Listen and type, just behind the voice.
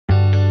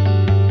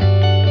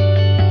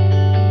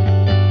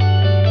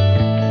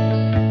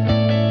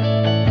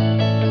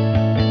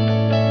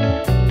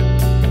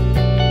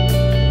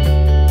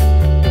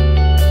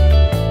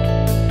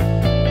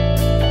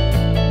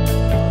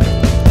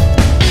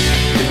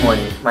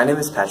my name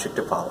is Patrick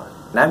Paula,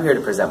 and I'm here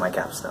to present my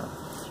capstone.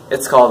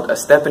 It's called A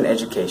Step in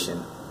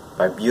Education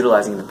by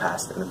Utilizing the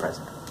Past and the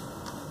Present.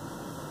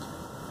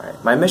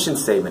 Alright, my mission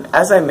statement: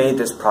 as I made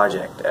this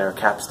project at our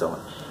capstone,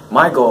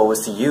 my goal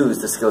was to use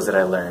the skills that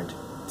I learned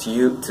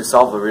to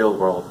solve a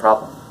real-world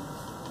problem.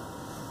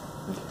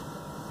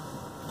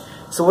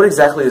 So what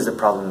exactly is the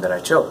problem that I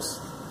chose?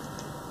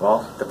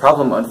 Well, the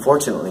problem,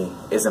 unfortunately,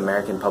 is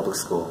American public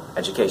school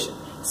education,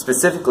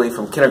 specifically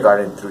from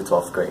kindergarten through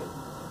 12th grade.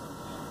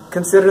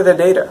 Consider the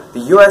data. The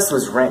U.S.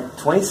 was ranked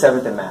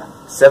 27th in math,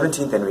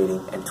 17th in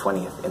reading, and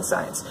 20th in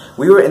science.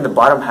 We were in the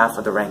bottom half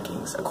of the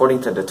rankings,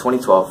 according to the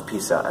 2012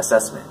 PISA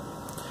assessment.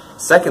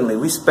 Secondly,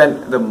 we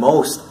spent the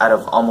most out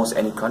of almost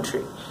any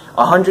country,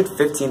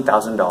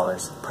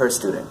 $115,000 per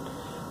student,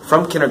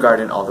 from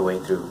kindergarten all the way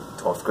through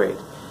 12th grade.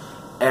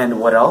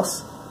 And what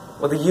else?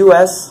 Well, in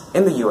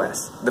the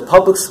U.S., the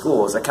public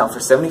schools account for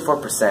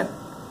 74%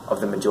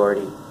 of the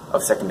majority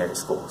of secondary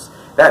schools.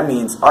 That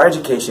means our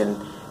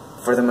education,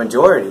 for the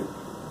majority,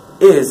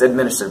 is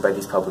administered by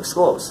these public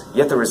schools,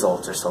 yet the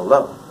results are so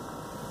low.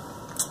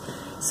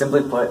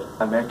 Simply put,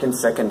 American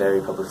secondary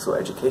public school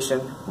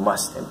education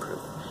must improve.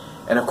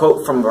 And a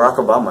quote from Barack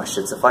Obama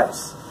should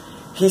suffice.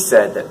 He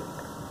said that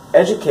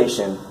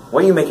education,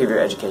 what you make of your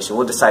education,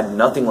 will decide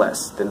nothing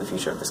less than the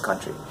future of this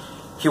country.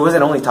 He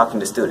wasn't only talking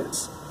to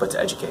students, but to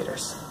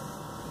educators.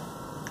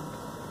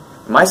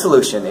 My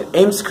solution, it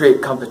aims to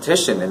create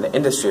competition in the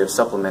industry of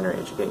supplementary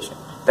education.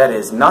 That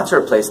is, not to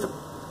replace the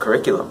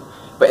curriculum,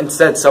 but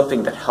instead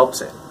something that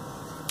helps it.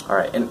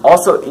 Alright, and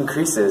also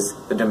increases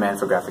the demand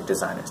for graphic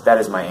designers. That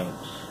is my aim.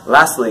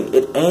 Lastly,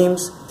 it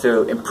aims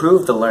to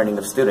improve the learning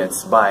of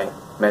students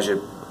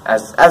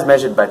as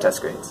measured by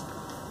test grades.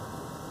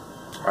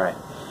 Alright,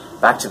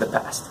 back to the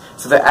past.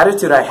 So the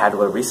attitude I had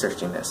while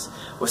researching this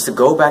was to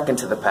go back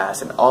into the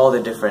past and all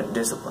the different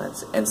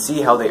disciplines and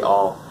see how they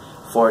all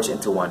forge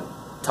into one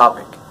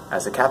topic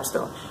as a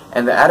capstone.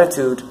 And the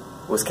attitude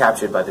was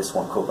captured by this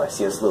one quote by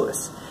C.S.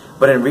 Lewis.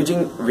 But in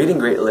reading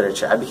great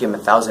literature, I became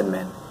 1,000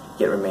 men,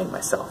 yet remained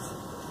myself.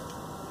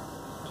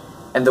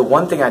 And the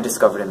one thing I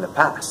discovered in the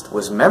past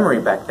was memory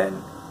back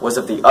then was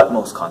of the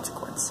utmost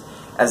consequence.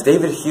 As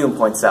David Hume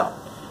points out,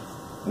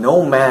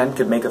 no man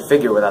could make a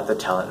figure without the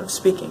talent of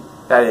speaking.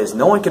 That is,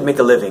 no one could make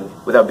a living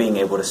without being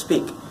able to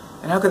speak.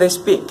 And how could they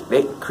speak?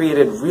 They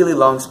created really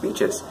long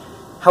speeches.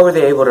 How were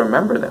they able to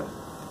remember them?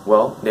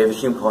 Well, David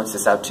Hume points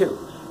this out too.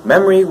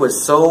 Memory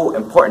was so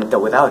important that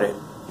without it,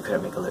 you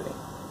couldn't make a living.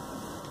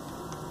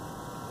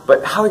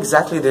 But how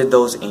exactly did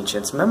those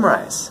ancients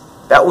memorize?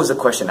 That was a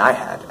question I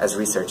had as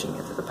researching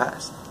into the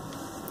past.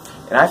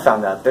 And I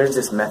found out there's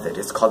this method.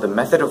 It's called the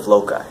method of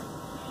loci.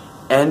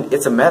 And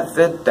it's a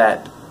method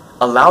that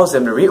allows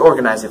them to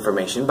reorganize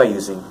information by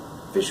using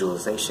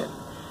visualization.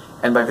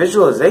 And by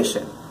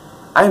visualization,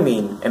 I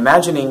mean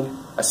imagining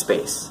a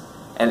space.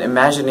 And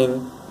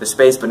imagining the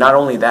space, but not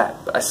only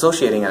that, but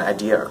associating an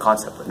idea or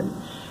concept with it.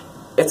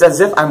 It's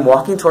as if I'm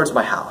walking towards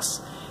my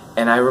house,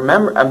 and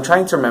I'm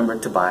trying to remember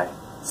to buy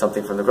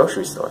something from the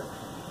grocery store.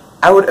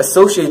 I would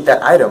associate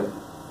that item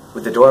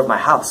with the door of my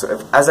house.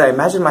 So as I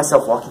imagine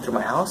myself walking through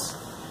my house,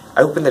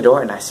 I open the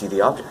door and I see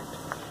the object.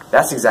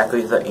 That's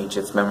exactly how the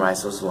ancients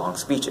memorized those long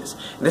speeches.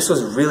 And this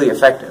was really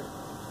effective.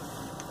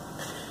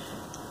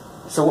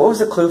 So what was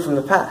the clue from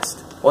the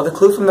past? Well, the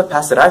clue from the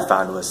past that I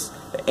found was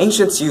the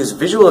ancients used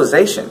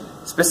visualization,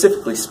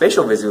 specifically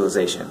spatial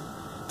visualization,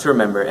 to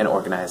remember and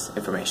organize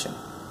information.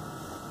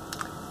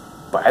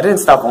 But I didn't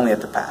stop only at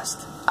the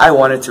past. I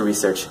wanted to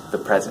research the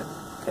present.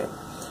 Okay?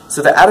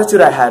 So the attitude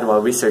I had while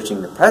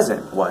researching the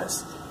present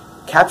was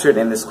captured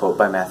in this quote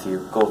by Matthew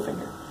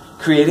Goldfinger.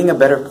 Creating a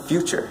better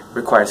future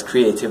requires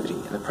creativity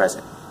in the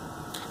present.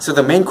 So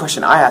the main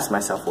question I asked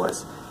myself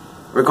was,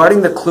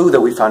 regarding the clue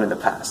that we found in the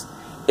past,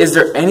 is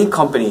there any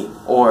company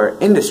or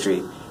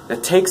industry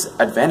that takes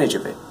advantage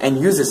of it and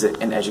uses it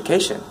in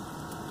education?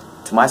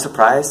 To my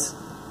surprise,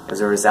 it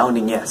was a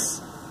resounding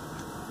yes.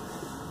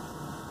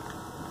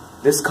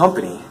 This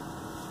company,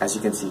 as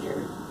you can see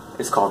here,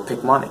 is called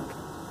Picmonic.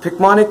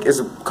 Picmonic is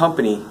a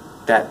company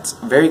that's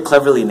very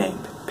cleverly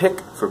named.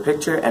 Pic for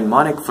picture and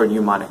monic for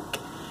mnemonic.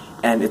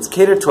 And it's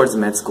catered towards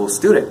med school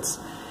students.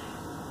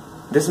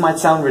 This might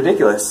sound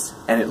ridiculous,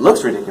 and it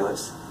looks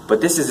ridiculous, but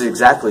this is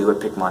exactly what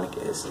Picmonic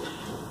is.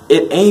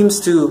 It aims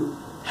to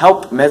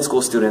help med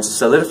school students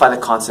solidify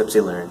the concepts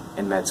they learn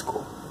in med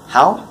school.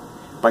 How?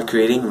 By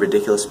creating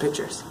ridiculous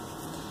pictures.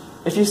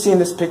 If you see in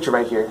this picture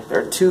right here, there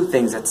are two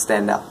things that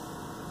stand out.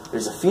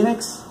 There's a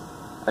phoenix,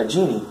 a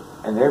genie,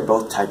 and they're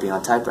both typing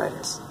on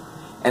typewriters.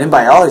 And in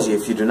biology,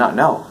 if you do not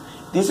know,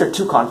 these are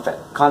two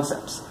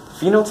concepts,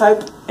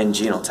 phenotype and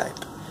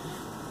genotype.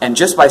 And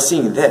just by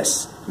seeing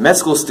this, med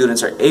school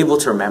students are able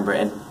to remember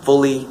and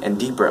fully and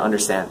deeper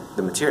understand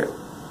the material.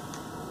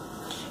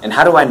 And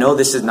how do I know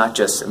this is not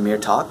just a mere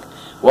talk?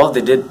 Well,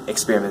 they did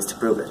experiments to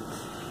prove it.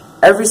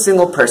 Every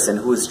single person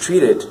who was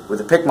treated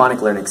with a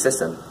Picmonic learning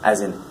system,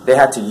 as in they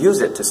had to use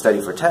it to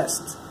study for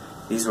tests,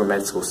 these were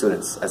med school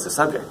students as the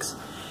subjects,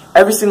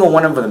 every single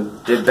one of them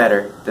did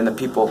better than the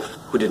people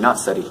who did not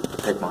study the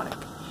Picmonic.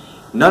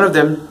 None of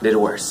them did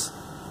worse.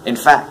 In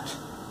fact,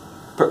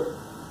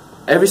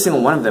 every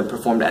single one of them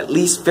performed at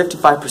least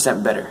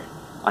 55% better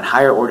on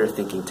higher order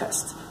thinking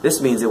tests. This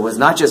means it was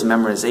not just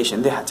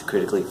memorization, they had to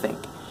critically think.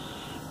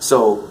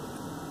 So,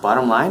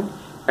 bottom line,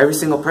 every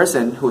single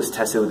person who was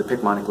tested with the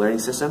Picmonic learning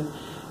system,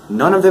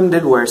 none of them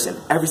did worse and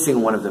every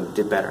single one of them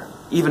did better,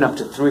 even up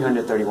to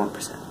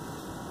 331%.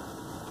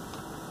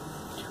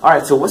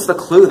 Alright, so what's the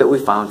clue that we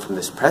found from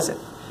this present?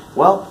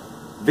 Well,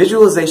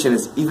 visualization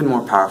is even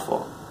more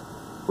powerful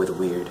with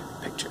weird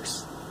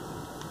pictures.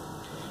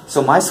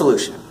 So my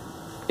solution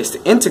is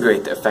to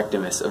integrate the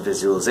effectiveness of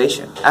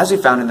visualization, as we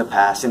found in the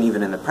past and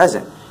even in the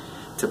present,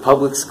 to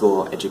public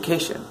school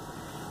education.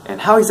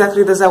 And how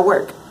exactly does that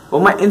work?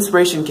 Well, my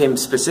inspiration came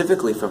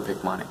specifically from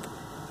Picmonic.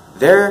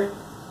 Their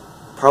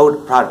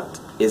product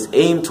is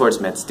aimed towards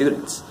med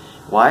students.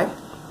 Why?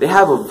 They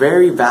have a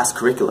very vast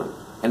curriculum,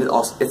 and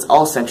it's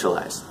all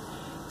centralized.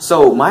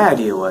 So my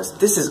idea was,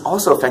 this is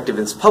also effective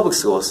in public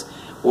schools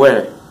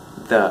where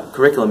the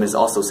curriculum is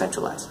also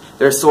centralized.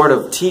 There are sort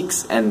of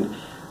tweaks and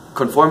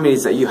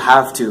conformities that you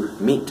have to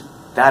meet.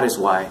 That is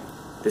why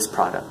this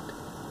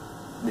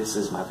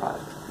is my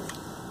product.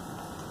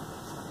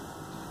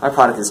 My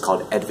product is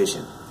called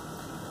EdVision,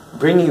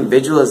 bringing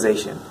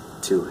visualization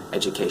to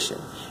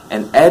education.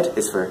 And ed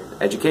is for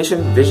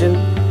education, vision,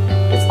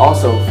 it's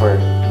also for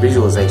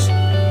visualization.